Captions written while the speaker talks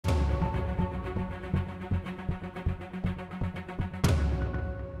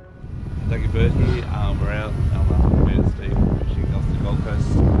Perch here. We're out me and Steve fishing off the Gold Coast.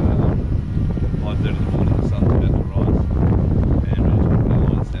 5:30 in the morning, the sun's about to rise, and we're just putting our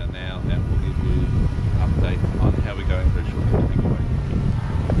lines down now, and we'll give you an update on how we're going very shortly. Thank you, mate.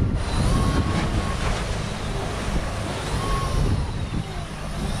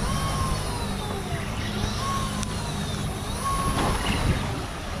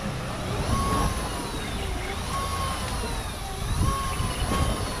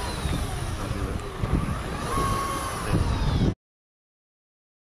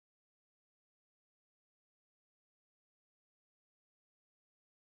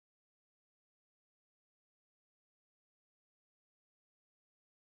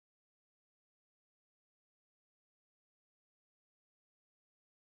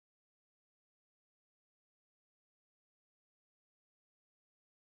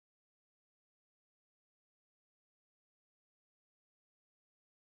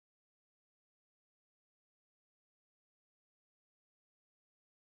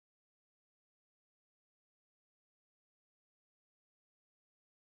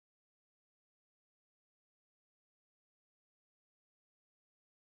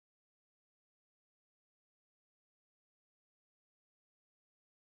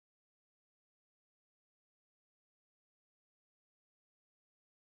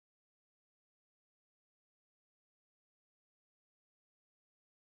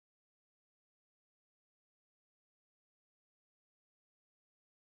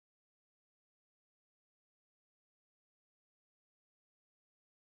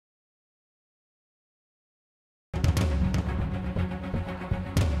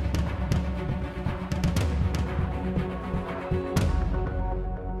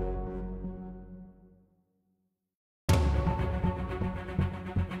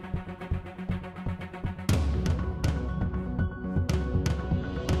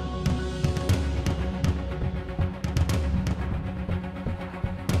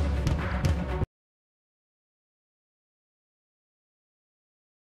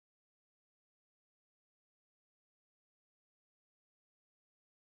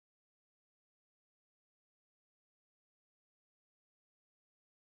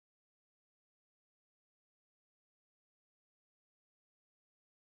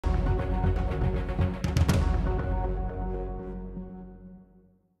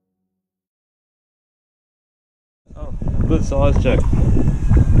 Oh, good size, Jack.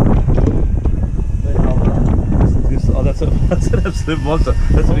 Oh, that's an absolute monster.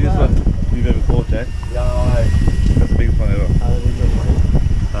 That's the biggest one you've ever caught, Jack. Yeah, I That's the biggest one ever.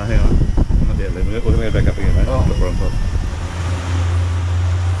 Hang on. I'm not yet leaving it. We're going to go back up again, mate. Oh. Look, we're on top.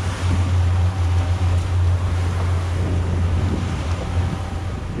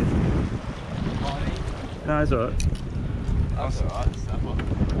 No, it's alright. That's alright.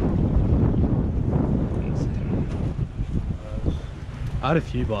 I had a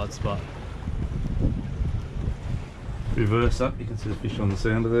few bites, but Reverse up, you can see the fish on the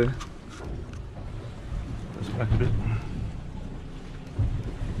sounder there. Just back a bit.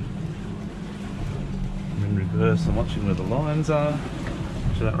 And then reverse, I'm watching where the lines are.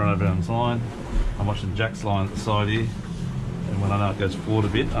 Watching that run over on his line. I'm watching Jack's line at the side here. And when I know it goes forward a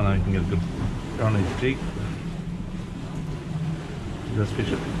bit, I know you can get a good run on his jig. Just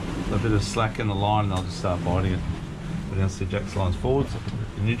fish it. A bit of slack in the line and I'll just start biting it. We're going to see Jack's line's forward, so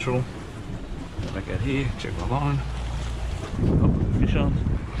in neutral. Back out here, check my line. I'll put the fish on.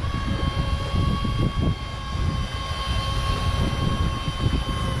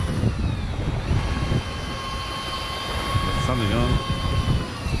 Got something on.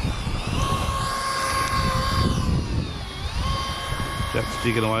 Jack's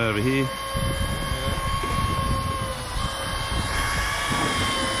jigging away over here.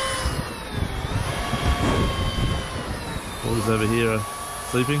 Waters over here are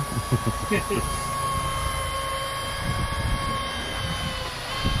sleeping.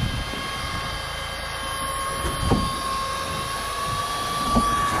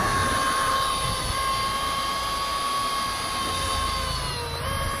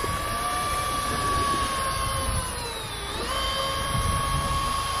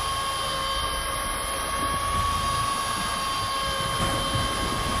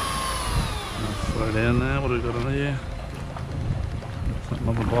 Slow down now, what do we got on here? Something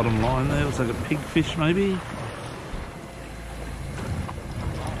on the bottom line there, looks like a pigfish maybe.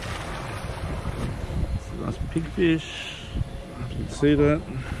 It's a nice pigfish, you can see that.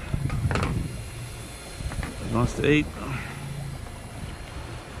 Nice to eat.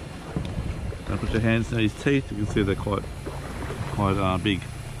 Don't put your hands near his teeth, you can see they're quite big.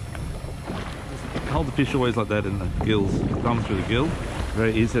 Hold the fish always like that in the gills, thumb through the gill.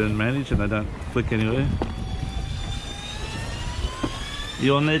 Very easy to manage and they don't flick anywhere.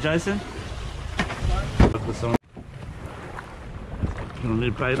 You on there, Jason? Got a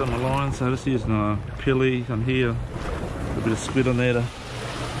new bait on the line, so just using a pilly on here, a bit of squid on there to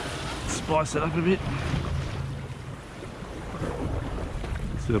spice it up a bit.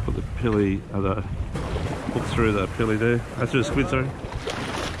 See, I put the pilly, the hook through the pilly there. That's through the squid, sorry.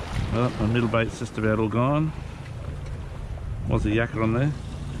 Well, my middle bait's just about all gone. Was a yakka on there.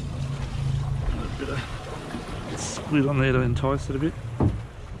 A bit of squid on there to entice it a bit.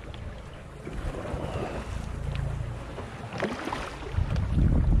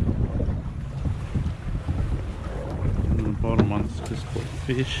 And the bottom one's just caught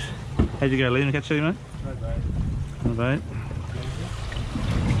fish. How'd you go, Liam? Catch any, mate? No bait. No bait.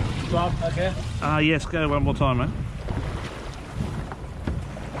 Stop, okay. Yes, go one more time, mate.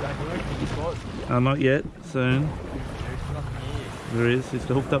 Not yet, soon. There is, it's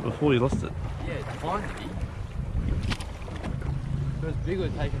hooked up before you lost it. Yeah, it's fine to be. If it was big,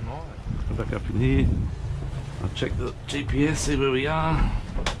 we'd take mine. Go back up in here. I'll check the GPS, see where we are.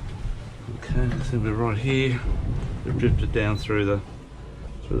 Okay, so we're right here. We've drifted down through the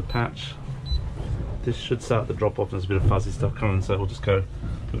patch. This should start to drop off. There's a bit of fuzzy stuff coming, so we'll just go.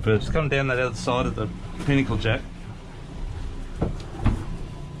 Just come down that other side of the pinnacle, Jack.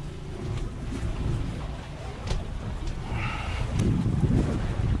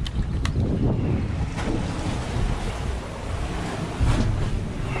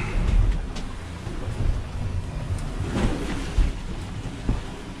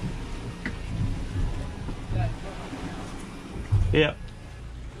 Yeah.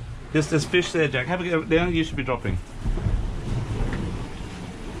 There's fish there, Jack. Have a go down, you should be dropping.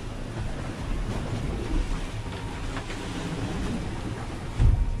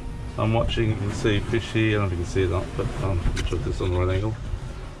 I'm watching, you can see fish here. I don't know if you can see it or not, but we took this on the right angle.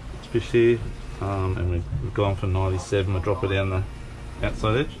 It's fish here, and we've gone for 97. We'll drop it down the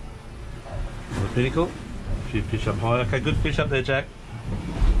outside edge of the pinnacle. A few fish up high. Okay, good fish up there, Jack.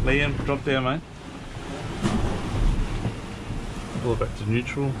 Liam, drop down, mate. Pull it back to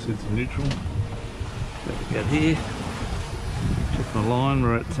neutral, see it's neutral. Get here. Check my line,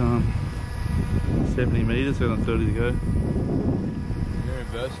 we're at 70 metres, we've got 30 to go. You're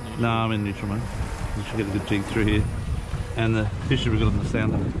reverse neutral? No, I'm in neutral, mate. We should get a good jig through here. And the fish we've got on the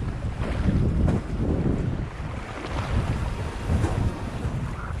sounder.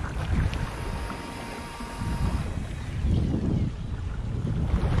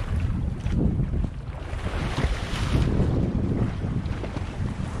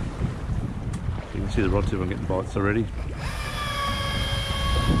 See the rod tip, I'm getting bites already.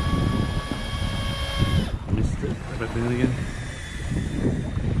 Missed it, go back down again.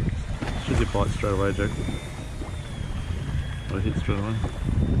 Should get bites straight away, Jack. Or hit straight away.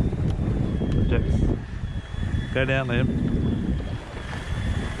 Jack's. Go down, Liam.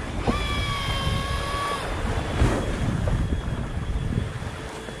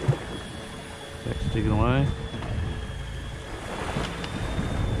 Jack's jigging away.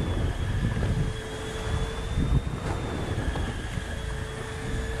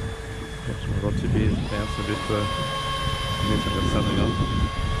 Rod tip here, bounce a bit for means I've got something on.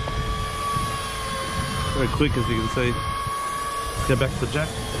 Very quick, as you can see. Let's go back to Jack.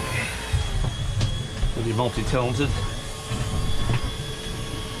 Really multi-talented.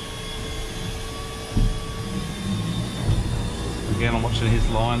 Again, I'm watching his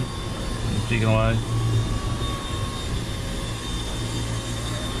line, jigging away.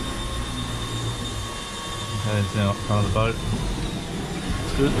 Okay, it's now up front of the boat.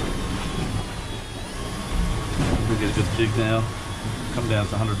 It's good. We get a good jig now. Come down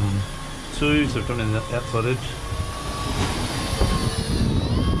to 102, so we're coming in the outside edge.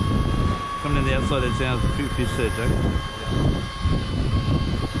 Coming in the outside edge now, there's a few fish there, Jack.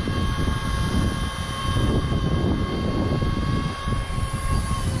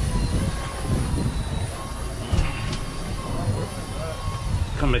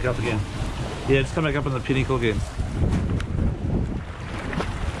 Come back up again. Yeah, just come back up on the pinnacle again.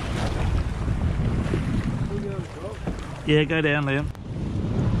 Yeah, go down, Liam.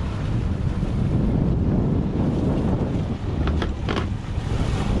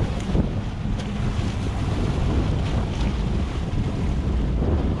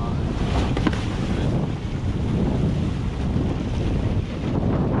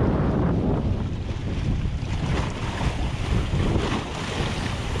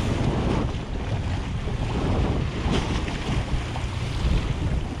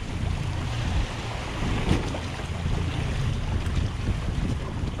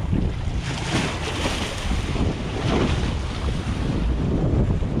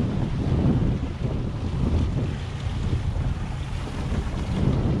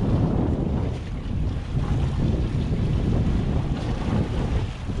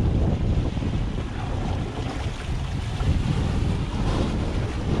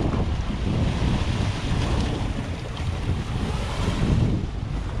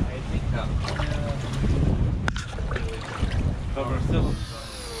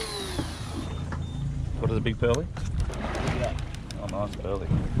 What is a big pearly? Yeah. Oh, nice pearly.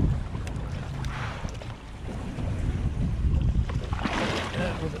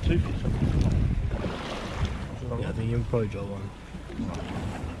 Yeah, was it 2 fish? Yeah, I think you can probably draw one.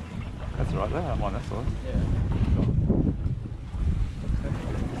 That's right, that one, that's all. Yeah.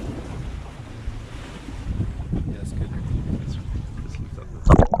 Yeah, that's good. Let's lift up this.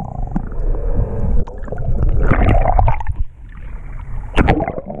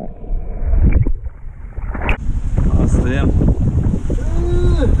 Nice, Liam.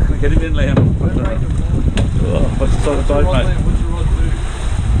 Get him in, Liam. Oh, what's the side of the boat, mate? What's your rod do?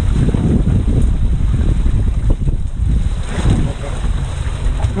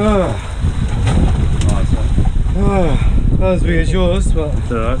 Nice, mate. Not as big as yours, but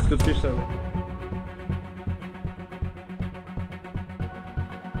It's alright, it's good fish though.